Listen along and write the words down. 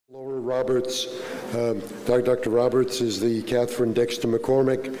Roberts. Dr. Roberts is the Catherine Dexter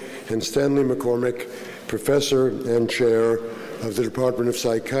McCormick and Stanley McCormick Professor and Chair of the Department of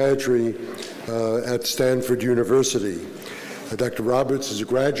Psychiatry at Stanford University. Dr. Roberts is a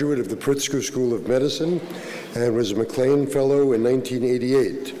graduate of the Pritzker School of Medicine and was a MacLean Fellow in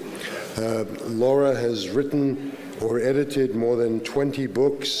 1988. Laura has written or edited more than 20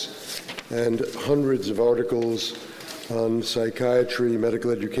 books and hundreds of articles on psychiatry,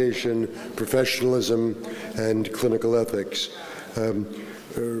 medical education, professionalism, and clinical ethics.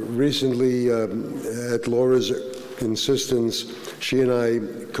 Recently, at Laura's insistence, she and I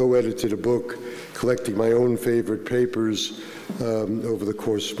co-edited a book collecting my own favorite papers over the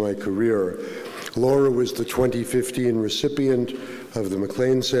course of my career. Laura was the 2015 recipient of the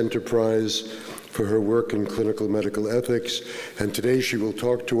MacLean Center Prize for her work in clinical medical ethics, and today she will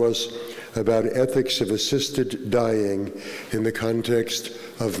talk to us about ethics of assisted dying in the context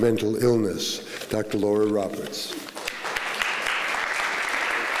of mental illness. Dr. Laura Roberts.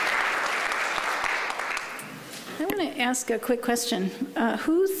 I want to ask a quick question.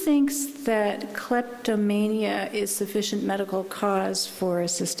 Who thinks that kleptomania is sufficient medical cause for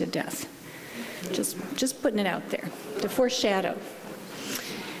assisted death? Just putting it out there to foreshadow.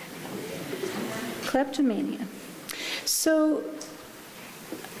 Kleptomania. So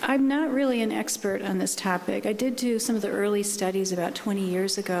I'm not really an expert on this topic. I did do some of the early studies about 20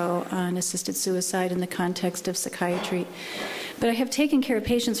 years ago on assisted suicide in the context of psychiatry. But I have taken care of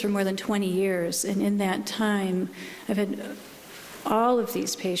patients for more than 20 years, and in that time, I've had all of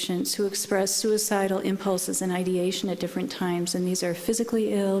these patients who express suicidal impulses and ideation at different times, and these are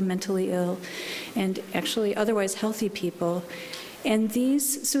physically ill, mentally ill, and actually otherwise healthy people. And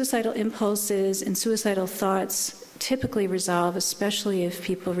these suicidal impulses and suicidal thoughts typically resolve, especially if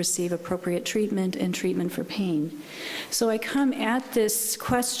people receive appropriate treatment and treatment for pain. So I come at this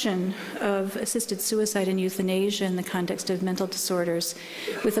question of assisted suicide and euthanasia in the context of mental disorders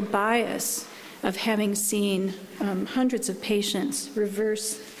with a bias of having seen hundreds of patients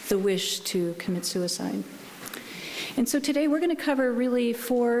reverse the wish to commit suicide. And so today we're going to cover really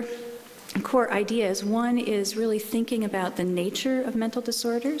 4 core ideas. One is really thinking about the nature of mental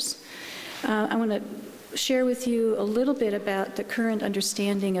disorders. I want to share with you a little bit about the current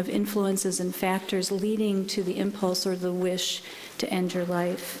understanding of influences and factors leading to the impulse or the wish to end your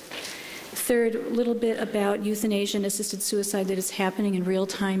life. Third, a little bit about euthanasia and assisted suicide that is happening in real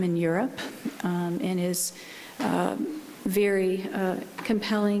time in Europe and is very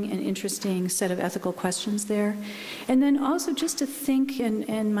compelling and interesting set of ethical questions there. And then also just to think,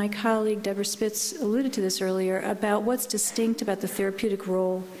 and my colleague Deborah Spitz alluded to this earlier, about what's distinct about the therapeutic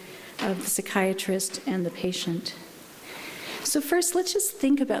role of the psychiatrist and the patient. So first, let's just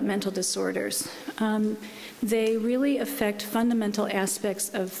think about mental disorders. They really affect fundamental aspects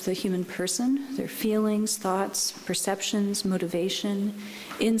of the human person, their feelings, thoughts, perceptions, motivation,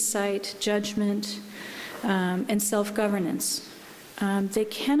 insight, judgment, and self-governance. They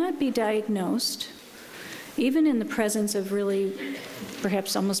cannot be diagnosed, even in the presence of really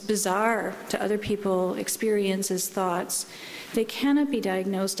perhaps almost bizarre to other people experiences, thoughts. They cannot be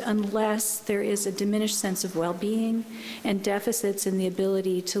diagnosed unless there is a diminished sense of well-being and deficits in the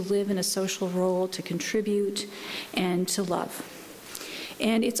ability to live in a social role, to contribute, and to love.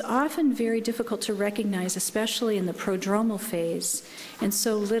 And it's often very difficult to recognize, especially in the prodromal phase, and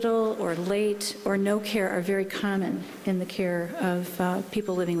so little or late or no care are very common in the care of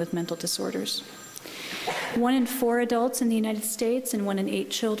people living with mental disorders. 1 in 4 adults in the United States and 1 in 8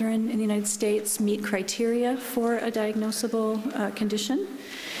 children in the United States meet criteria for a diagnosable condition.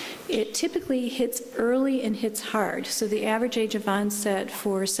 It typically hits early and hits hard. So the average age of onset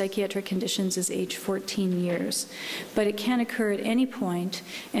for psychiatric conditions is age 14 years. But it can occur at any point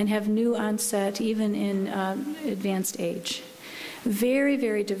and have new onset even in advanced age. Very,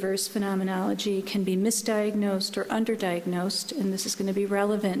 very diverse phenomenology, can be misdiagnosed or underdiagnosed, and this is going to be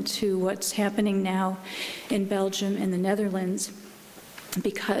relevant to what's happening now in Belgium and the Netherlands.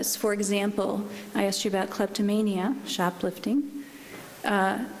 Because, for example, I asked you about kleptomania, shoplifting.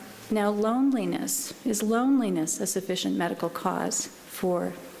 Now loneliness. Is loneliness a sufficient medical cause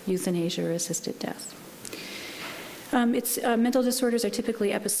for euthanasia or assisted death? Mental disorders are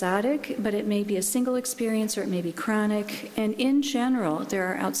typically episodic, but it may be a single experience or it may be chronic. And in general, there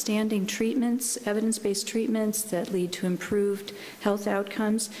are outstanding treatments, evidence-based treatments that lead to improved health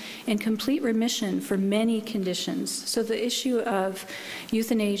outcomes and complete remission for many conditions. So the issue of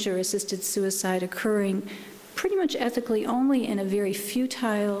euthanasia or assisted suicide occurring pretty much ethically only in a very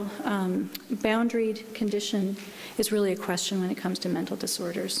futile, boundaried condition is really a question when it comes to mental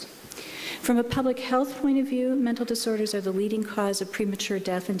disorders. From a public health point of view, mental disorders are the leading cause of premature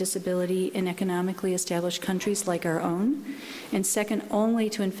death and disability in economically established countries like our own, and second only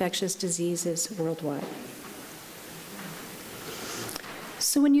to infectious diseases worldwide.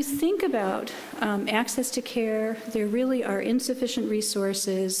 So when you think about access to care, there really are insufficient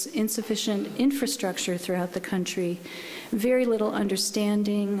resources, insufficient infrastructure throughout the country, very little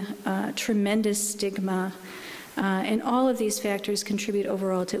understanding, tremendous stigma, and all of these factors contribute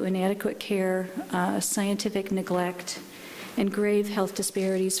overall to inadequate care, scientific neglect, and grave health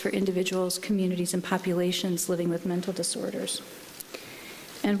disparities for individuals, communities, and populations living with mental disorders.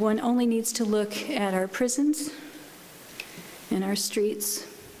 And one only needs to look at our prisons and our streets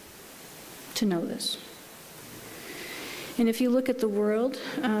to know this. And if you look at the world,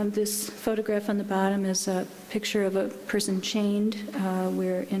 this photograph on the bottom is a picture of a person chained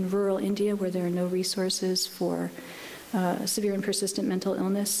where in rural India, where there are no resources for severe and persistent mental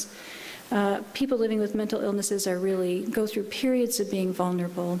illness. People living with mental illnesses go through periods of being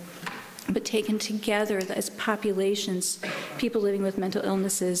vulnerable, but taken together as populations, people living with mental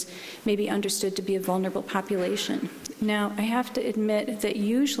illnesses may be understood to be a vulnerable population. Now, I have to admit that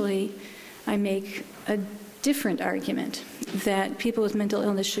usually I make a different argument that people with mental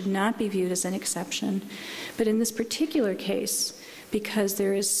illness should not be viewed as an exception. But in this particular case, because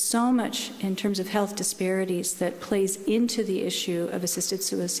there is so much in terms of health disparities that plays into the issue of assisted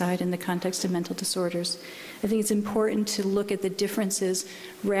suicide in the context of mental disorders, I think it's important to look at the differences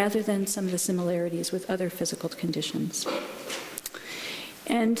rather than some of the similarities with other physical conditions.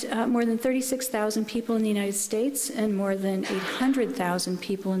 And more than 36,000 people in the United States and more than 800,000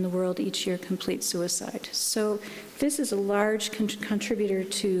 people in the world each year complete suicide. So this is a large contributor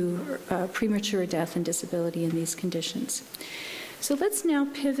to premature death and disability in these conditions. So let's now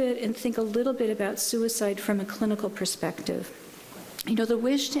pivot and think a little bit about suicide from a clinical perspective. You know, the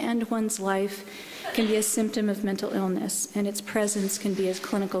wish to end one's life can be a symptom of mental illness, and its presence can be a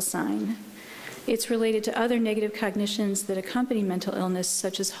clinical sign. It's related to other negative cognitions that accompany mental illness,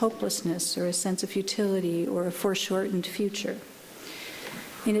 such as hopelessness or a sense of futility or a foreshortened future.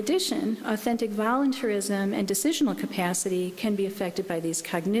 In addition, authentic voluntarism and decisional capacity can be affected by these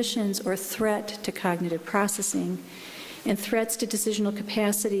cognitions or threat to cognitive processing. And threats to decisional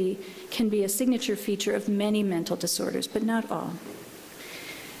capacity can be a signature feature of many mental disorders, but not all.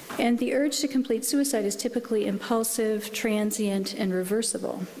 And the urge to complete suicide is typically impulsive, transient, and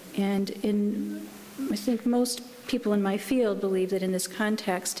reversible. And I think most people in my field believe that in this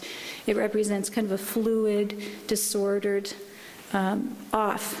context, it represents kind of a fluid, disordered,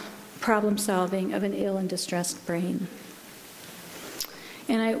 off problem solving of an ill and distressed brain.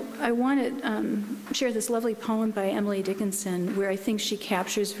 And I want to share this lovely poem by Emily Dickinson, where I think she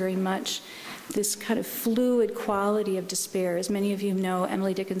captures very much this kind of fluid quality of despair. As many of you know,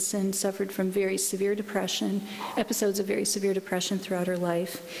 Emily Dickinson suffered from very severe depression, episodes of very severe depression throughout her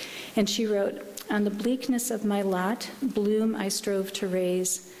life. And she wrote, "On the bleakness of my lot, bloom I strove to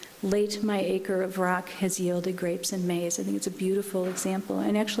raise. Late my acre of rock has yielded grapes and maize." I think it's a beautiful example.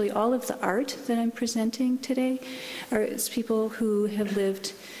 And actually all of the art that I'm presenting today is people who have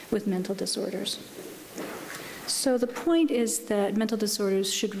lived with mental disorders. So the point is that mental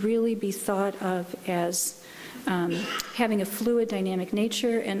disorders should really be thought of as having a fluid, dynamic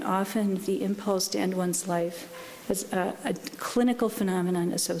nature, and often the impulse to end one's life as a clinical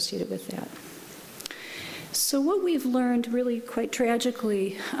phenomenon associated with that. So what we've learned really quite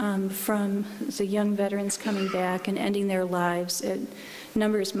tragically from the young veterans coming back and ending their lives at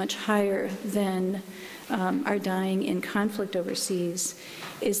numbers much higher than are dying in conflict overseas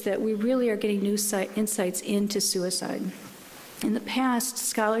is that we really are getting new insights into suicide. In the past,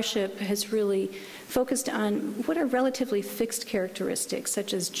 scholarship has really focused on what are relatively fixed characteristics,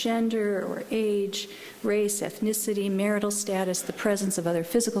 such as gender or age, race, ethnicity, marital status, the presence of other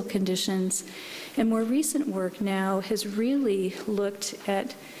physical conditions. And more recent work now has really looked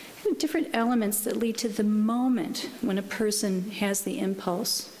at different elements that lead to the moment when a person has the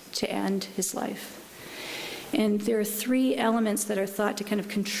impulse to end his life. And there are three elements that are thought to kind of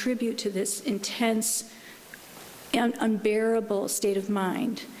contribute to this intense and unbearable state of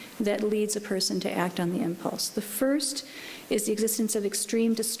mind that leads a person to act on the impulse. The first is the existence of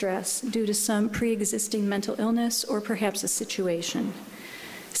extreme distress due to some pre-existing mental illness or perhaps a situation.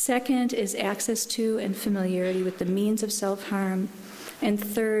 Second is access to and familiarity with the means of self-harm. And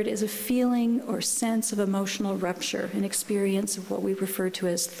third is a feeling or sense of emotional rupture, an experience of what we refer to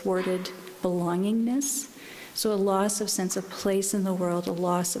as thwarted belongingness. So a loss of sense of place in the world, a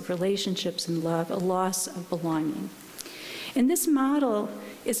loss of relationships and love, a loss of belonging. And this model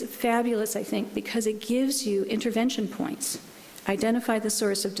is fabulous, I think, because it gives you intervention points Identify the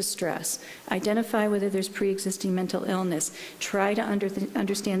source of distress. Identify whether there's pre-existing mental illness. Try to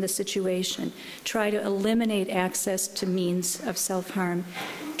understand the situation. Try to eliminate access to means of self-harm.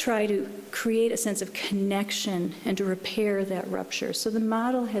 Try to create a sense of connection and to repair that rupture. So the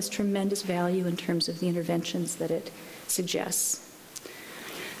model has tremendous value in terms of the interventions that it suggests.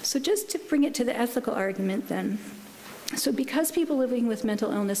 So just to bring it to the ethical argument then, so because people living with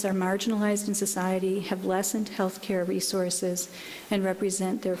mental illness are marginalized in society, have lessened healthcare resources, and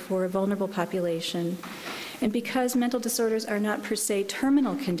represent, therefore, a vulnerable population, and because mental disorders are not per se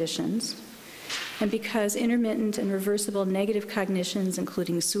terminal conditions, and because intermittent and reversible negative cognitions,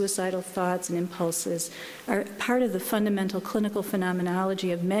 including suicidal thoughts and impulses, are part of the fundamental clinical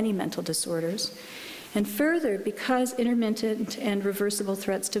phenomenology of many mental disorders, and further, because intermittent and reversible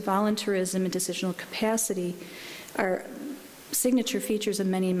threats to voluntarism and decisional capacity are signature features of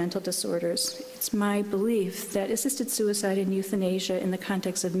many mental disorders, it's my belief that assisted suicide and euthanasia in the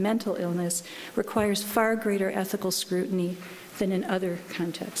context of mental illness requires far greater ethical scrutiny than in other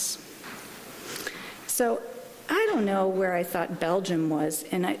contexts. So I don't know where I thought Belgium was,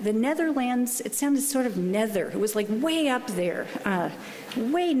 and the Netherlands, it sounded sort of nether. It was like way up there,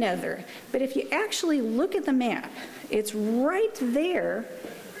 way nether. But if you actually look at the map, it's right there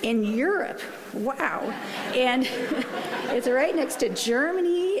in Europe. Wow. And it's right next to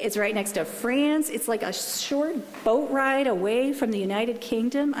Germany. It's right next to France. It's like a short boat ride away from the United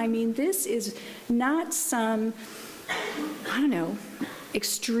Kingdom. I mean, this is not some, I don't know,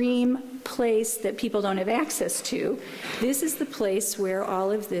 extreme place that people don't have access to. This is the place where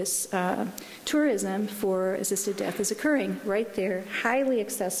all of this tourism for assisted death is occurring, right there, highly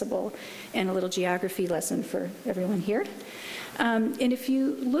accessible, and a little geography lesson for everyone here. And if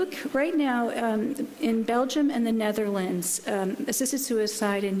you look right now in Belgium and the Netherlands, assisted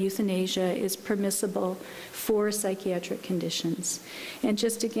suicide and euthanasia is permissible for psychiatric conditions. And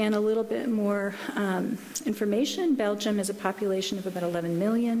just again, a little bit more information. Belgium has a population of about 11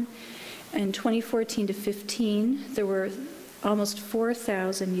 million. In 2014 to 15, there were almost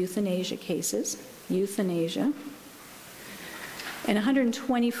 4,000 euthanasia cases, euthanasia. And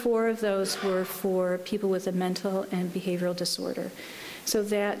 124 of those were for people with a mental and behavioral disorder. So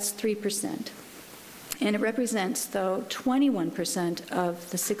that's 3%. And it represents, though, 21% of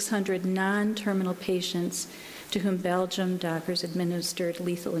the 600 non-terminal patients to whom Belgium doctors administered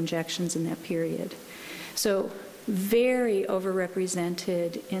lethal injections in that period. So very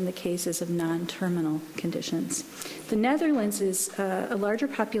overrepresented in the cases of non-terminal conditions. The Netherlands is a larger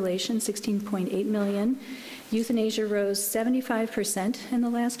population, 16.8 million. Euthanasia rose 75% in the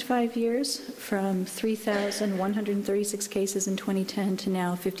last 5 years, from 3,136 cases in 2010 to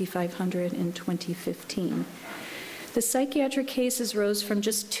now 5,500 in 2015. The psychiatric cases rose from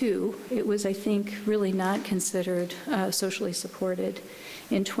just 2. It was, I think, really not considered socially supported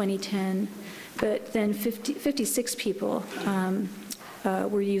in 2010. But then 56 people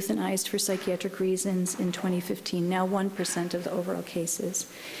were euthanized for psychiatric reasons in 2015, now 1% of the overall cases.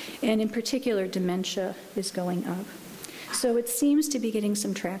 And in particular, dementia is going up. So it seems to be getting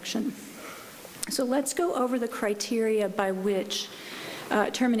some traction. So let's go over the criteria by which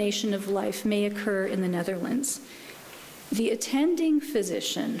termination of life may occur in the Netherlands. The attending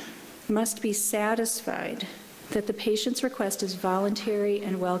physician must be satisfied that the patient's request is voluntary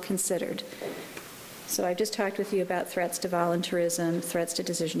and well considered. So I've just talked with you about threats to voluntarism, threats to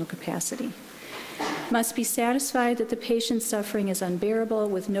decisional capacity. Must be satisfied that the patient's suffering is unbearable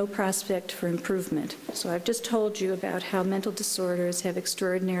with no prospect for improvement. So I've just told you about how mental disorders have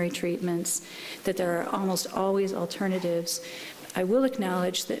extraordinary treatments, that there are almost always alternatives. I will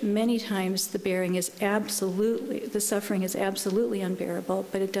acknowledge that many times the suffering is absolutely unbearable,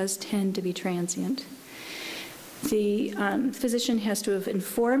 but it does tend to be transient. The physician has to have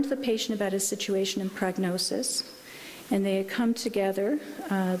informed the patient about his situation and prognosis, and they come together,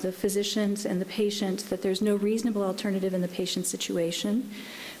 the physicians and the patient, that there's no reasonable alternative in the patient's situation,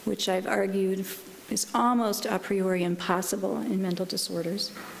 which I've argued is almost a priori impossible in mental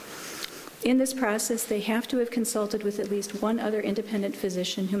disorders. In this process, they have to have consulted with at least one other independent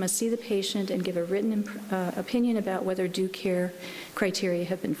physician who must see the patient and give a written opinion about whether due care criteria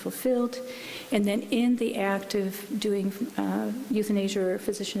have been fulfilled. And then in the act of doing euthanasia or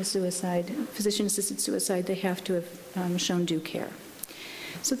physician-assisted suicide, they have to have shown due care.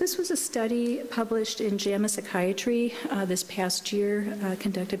 So this was a study published in JAMA Psychiatry this past year,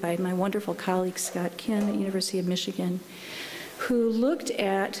 conducted by my wonderful colleague Scott Kim at University of Michigan, who looked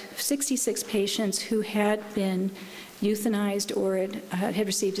at 66 patients who had been euthanized or had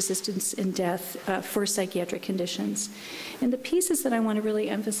received assistance in death for psychiatric conditions. And the pieces that I want to really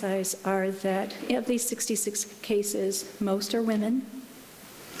emphasize are that of these 66 cases, most are women,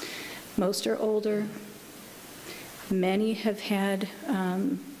 most are older, many have had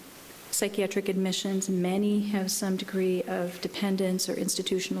psychiatric admissions, many have some degree of dependence or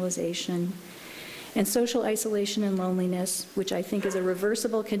institutionalization, and social isolation and loneliness, which I think is a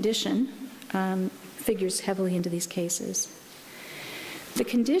reversible condition, figures heavily into these cases. The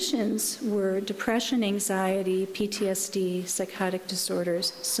conditions were depression, anxiety, PTSD, psychotic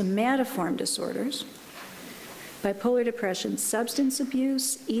disorders, somatoform disorders, bipolar depression, substance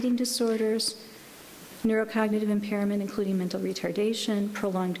abuse, eating disorders, neurocognitive impairment, including mental retardation,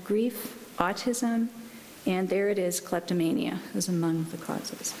 prolonged grief, autism, and there it is, kleptomania is among the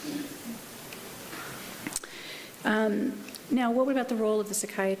causes. Now, what about the role of the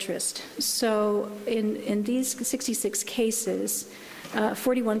psychiatrist? So in these 66 cases,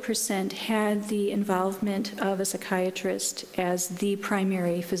 41% had the involvement of a psychiatrist as the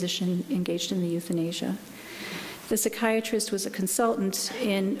primary physician engaged in the euthanasia. The psychiatrist was a consultant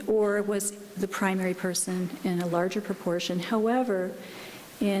or was the primary person in a larger proportion. However,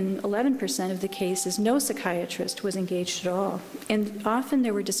 in 11% of the cases, no psychiatrist was engaged at all. And often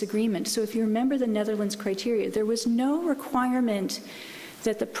there were disagreements. So if you remember the Netherlands criteria, there was no requirement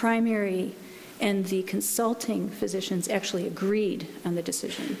that the primary and the consulting physicians actually agreed on the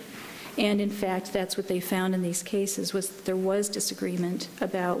decision. And in fact, that's what they found in these cases, was that there was disagreement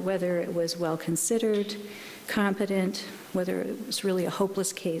about whether it was well considered, competent, whether it was really a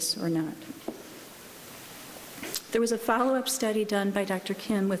hopeless case or not. There was a follow-up study done by Dr.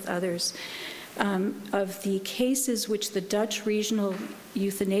 Kim with others of the cases which the Dutch Regional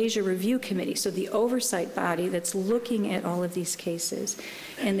Euthanasia Review Committee, so the oversight body that's looking at all of these cases,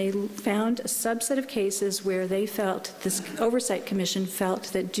 and they found a subset of cases where they felt, this oversight commission felt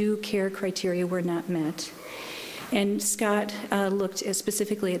that due care criteria were not met. And Scott looked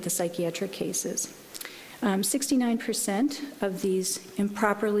specifically at the psychiatric cases. 69% of these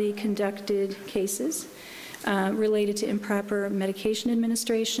improperly conducted cases related to improper medication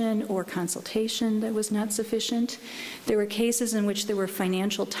administration or consultation that was not sufficient. There were cases in which there were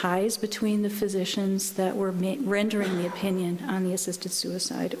financial ties between the physicians that were rendering the opinion on the assisted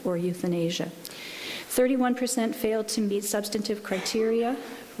suicide or euthanasia. 31% failed to meet substantive criteria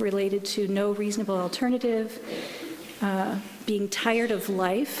related to no reasonable alternative. Being tired of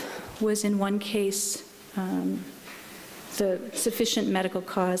life was in one case the sufficient medical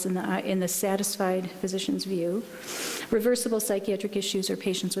cause in the satisfied physician's view. Reversible psychiatric issues or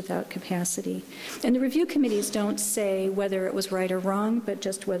patients without capacity. And the review committees don't say whether it was right or wrong, but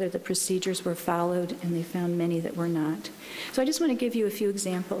just whether the procedures were followed, and they found many that were not. So I just want to give you a few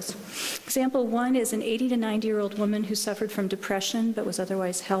examples. Example one is an 80 to 90-year-old woman who suffered from depression but was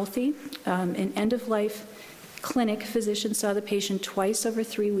otherwise healthy. An end-of-life clinic physician saw the patient twice over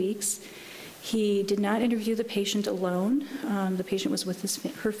 3 weeks. He did not interview the patient alone. The patient was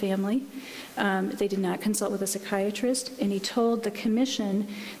with her family. They did not consult with a psychiatrist, and he told the commission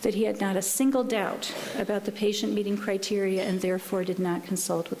that he had not a single doubt about the patient meeting criteria and therefore did not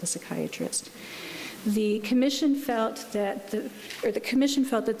consult with a psychiatrist. The commission felt that the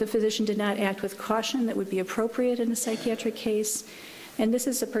physician did not act with caution that would be appropriate in a psychiatric case. And this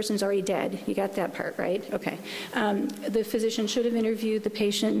is a person who's already dead. You got that part, right? Okay. The physician should have interviewed the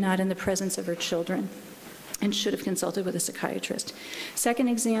patient not in the presence of her children and should have consulted with a psychiatrist. Second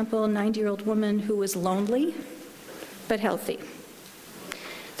example, 90-year-old woman who was lonely but healthy.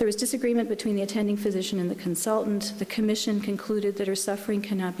 There was disagreement between the attending physician and the consultant. The commission concluded that her suffering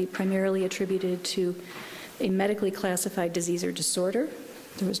cannot be primarily attributed to a medically classified disease or disorder.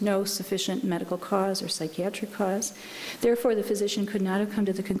 There was no sufficient medical cause or psychiatric cause. Therefore, the physician could not have come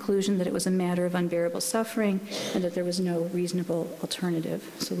to the conclusion that it was a matter of unbearable suffering and that there was no reasonable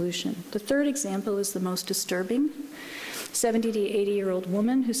alternative solution. The third example is the most disturbing. 70 to 80-year-old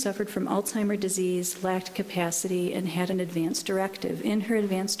woman who suffered from Alzheimer's disease, lacked capacity, and had an advance directive. In her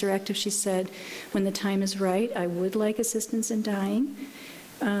advance directive, she said, when the time is right, I would like assistance in dying.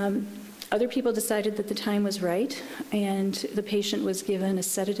 Other people decided that the time was right, and the patient was given a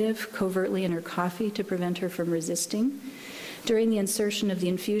sedative covertly in her coffee to prevent her from resisting. During the insertion of the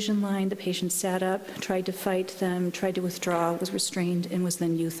infusion line, the patient sat up, tried to fight them, tried to withdraw, was restrained, and was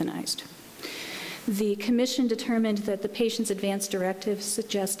then euthanized. The commission determined that the patient's advance directive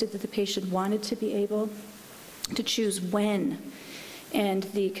suggested that the patient wanted to be able to choose when, and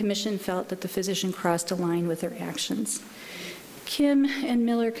the commission felt that the physician crossed a line with their actions. Kim and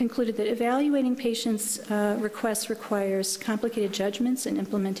Miller concluded that evaluating patients' requests requires complicated judgments and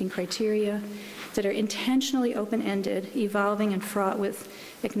implementing criteria that are intentionally open-ended, evolving, and fraught with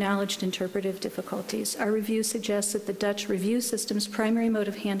acknowledged interpretive difficulties. Our review suggests that the Dutch review system's primary mode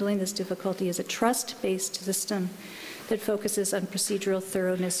of handling this difficulty is a trust-based system that focuses on procedural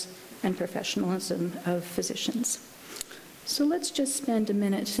thoroughness and professionalism of physicians. So let's just spend a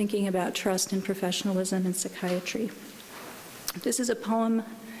minute thinking about trust and professionalism in psychiatry. This is a poem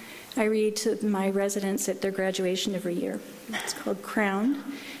I read to my residents at their graduation every year. It's called Crown.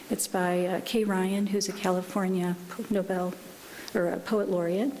 It's by Kay Ryan, who's a California poet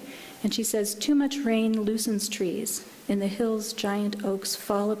laureate. And she says, "Too much rain loosens trees. In the hills, giant oaks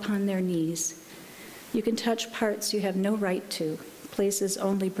fall upon their knees. You can touch parts you have no right to, places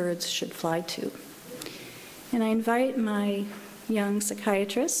only birds should fly to." And I invite my young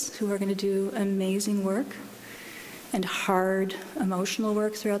psychiatrists who are going to do amazing work and hard emotional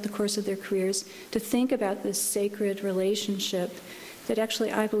work throughout the course of their careers to think about this sacred relationship that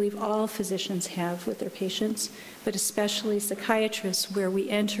actually I believe all physicians have with their patients, but especially psychiatrists, where we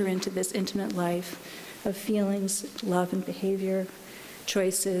enter into this intimate life of feelings, love and behavior,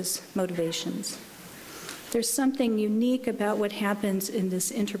 choices, motivations. There's something unique about what happens in this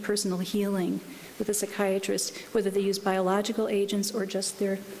interpersonal healing with a psychiatrist, whether they use biological agents or just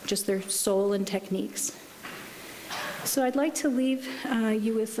their soul and techniques. So I'd like to leave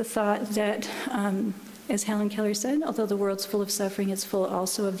you with the thought that, as Helen Keller said, although the world's full of suffering, it's full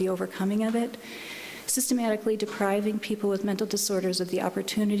also of the overcoming of it. Systematically depriving people with mental disorders of the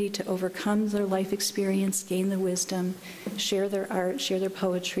opportunity to overcome their life experience, gain the wisdom, share their art, share their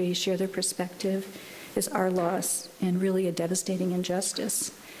poetry, share their perspective, is our loss and really a devastating injustice.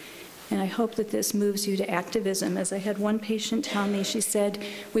 And I hope that this moves you to activism. As I had one patient tell me, she said,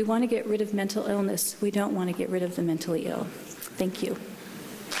 "We want to get rid of mental illness. We don't want to get rid of the mentally ill." Thank you.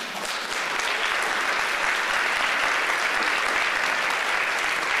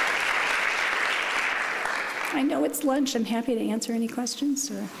 I know it's lunch. I'm happy to answer any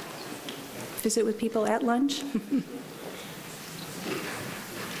questions or visit with people at lunch.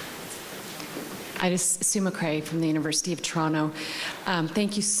 Idis Sumacrae from the University of Toronto.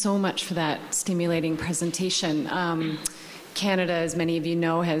 Thank you so much for that stimulating presentation. Canada, as many of you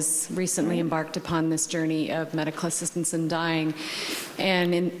know, has recently embarked upon this journey of medical assistance in dying.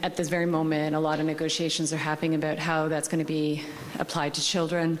 And at this very moment, a lot of negotiations are happening about how that's going to be applied to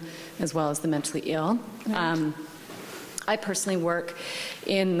children as well as the mentally ill. Right. I personally work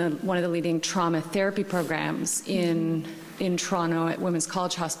in one of the leading trauma therapy programs in Toronto at Women's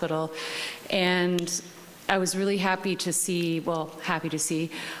College Hospital, and I was really happy to see,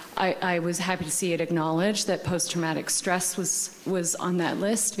 I was happy to see it acknowledged that post-traumatic stress was on that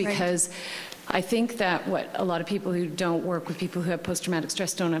list, because right. I think that what a lot of people who don't work with people who have post-traumatic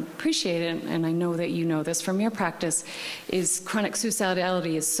stress don't appreciate, and I know that you know this from your practice, is chronic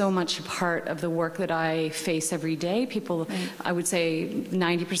suicidality is so much a part of the work that I face every day. People, right. I would say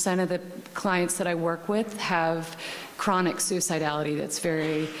 90% of the clients that I work with have chronic suicidality that's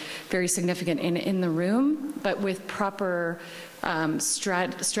very, very significant in the room, but with proper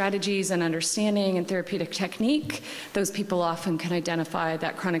strategies and understanding and therapeutic technique, those people often can identify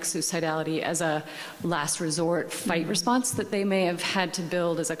that chronic suicidality as a last resort fight response that they may have had to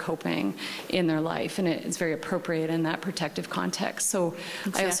build as a coping in their life, and it's very appropriate in that protective context. So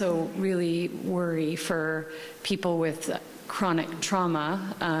exactly. I also really worry for people with chronic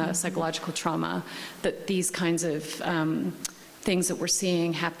trauma, psychological trauma, that these kinds of things that we're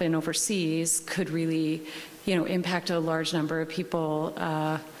seeing happen overseas could really, impact a large number of people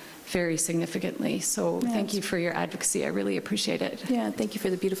very significantly. So thank you for your advocacy. I really appreciate it. Yeah, thank you for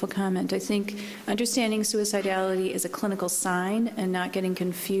the beautiful comment. I think understanding suicidality is a clinical sign and not getting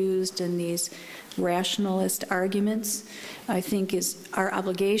confused in these rationalist arguments, I think is our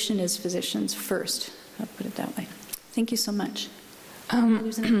obligation as physicians first. I'll put it that way. Thank you so much.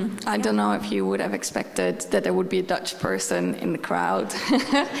 I don't know if you would have expected that there would be a Dutch person in the crowd.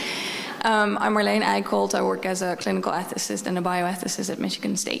 I'm Marlene Eickholt. I work as a clinical ethicist and a bioethicist at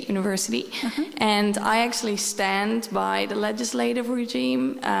Michigan State University. And I actually stand by the legislative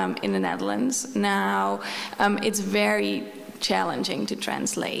regime in the Netherlands. Now, it's very challenging to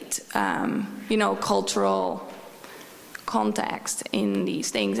translate, cultural context in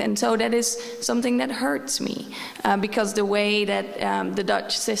these things, and so that is something that hurts me because the way that the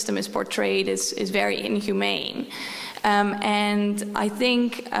Dutch system is portrayed is very inhumane, and I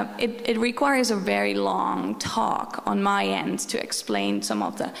think it requires a very long talk on my end to explain some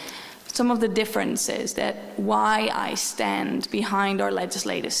of the some of the differences, that why I stand behind our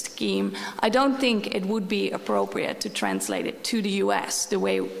legislative scheme. I don't think it would be appropriate to translate it to the US the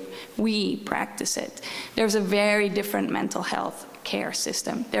way we practice it. There's a very different mental health care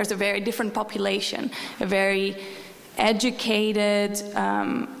system. There's a very different population, a very educated,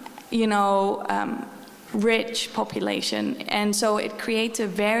 rich population. And so it creates a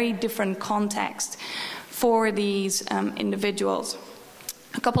very different context for these individuals.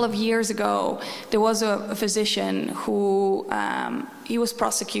 A couple of years ago, there was a physician who, he was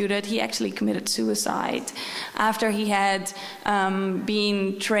prosecuted. He actually committed suicide after he had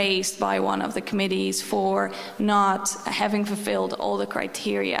been traced by one of the committees for not having fulfilled all the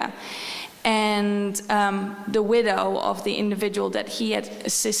criteria. And the widow of the individual that he had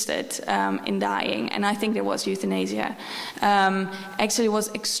assisted in dying, and I think there was euthanasia, actually was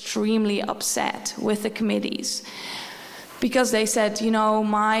extremely upset with the committees. Because they said,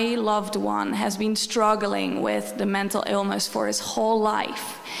 my loved one has been struggling with the mental illness for his whole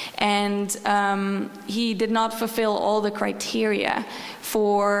life, and he did not fulfill all the criteria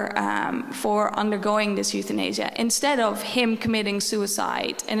for undergoing this euthanasia. Instead of him committing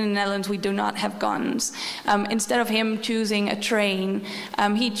suicide, and in the Netherlands we do not have guns, instead of him choosing a train,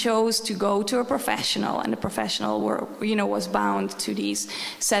 he chose to go to a professional, and the professional was bound to these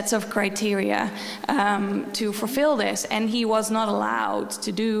sets of criteria to fulfill this, and he was not allowed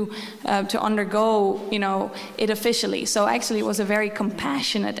to undergo it officially. So actually it was a very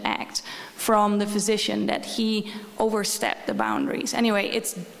compassionate act from the physician that he overstepped the boundaries. Anyway,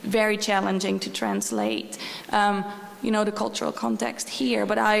 it's very challenging to translate the cultural context here,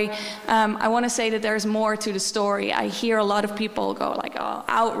 but I want to say that there's more to the story. I hear a lot of people go like, oh,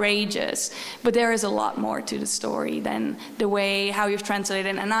 outrageous, but there is a lot more to the story than the way how you've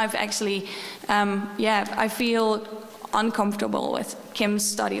translated it. And I've actually, I feel uncomfortable with Kim's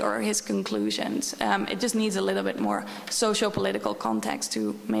study or his conclusions. It just needs a little bit more socio-political context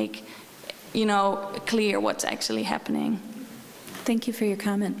to make clear what's actually happening. Thank you for your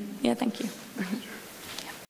comment. Yeah, thank you.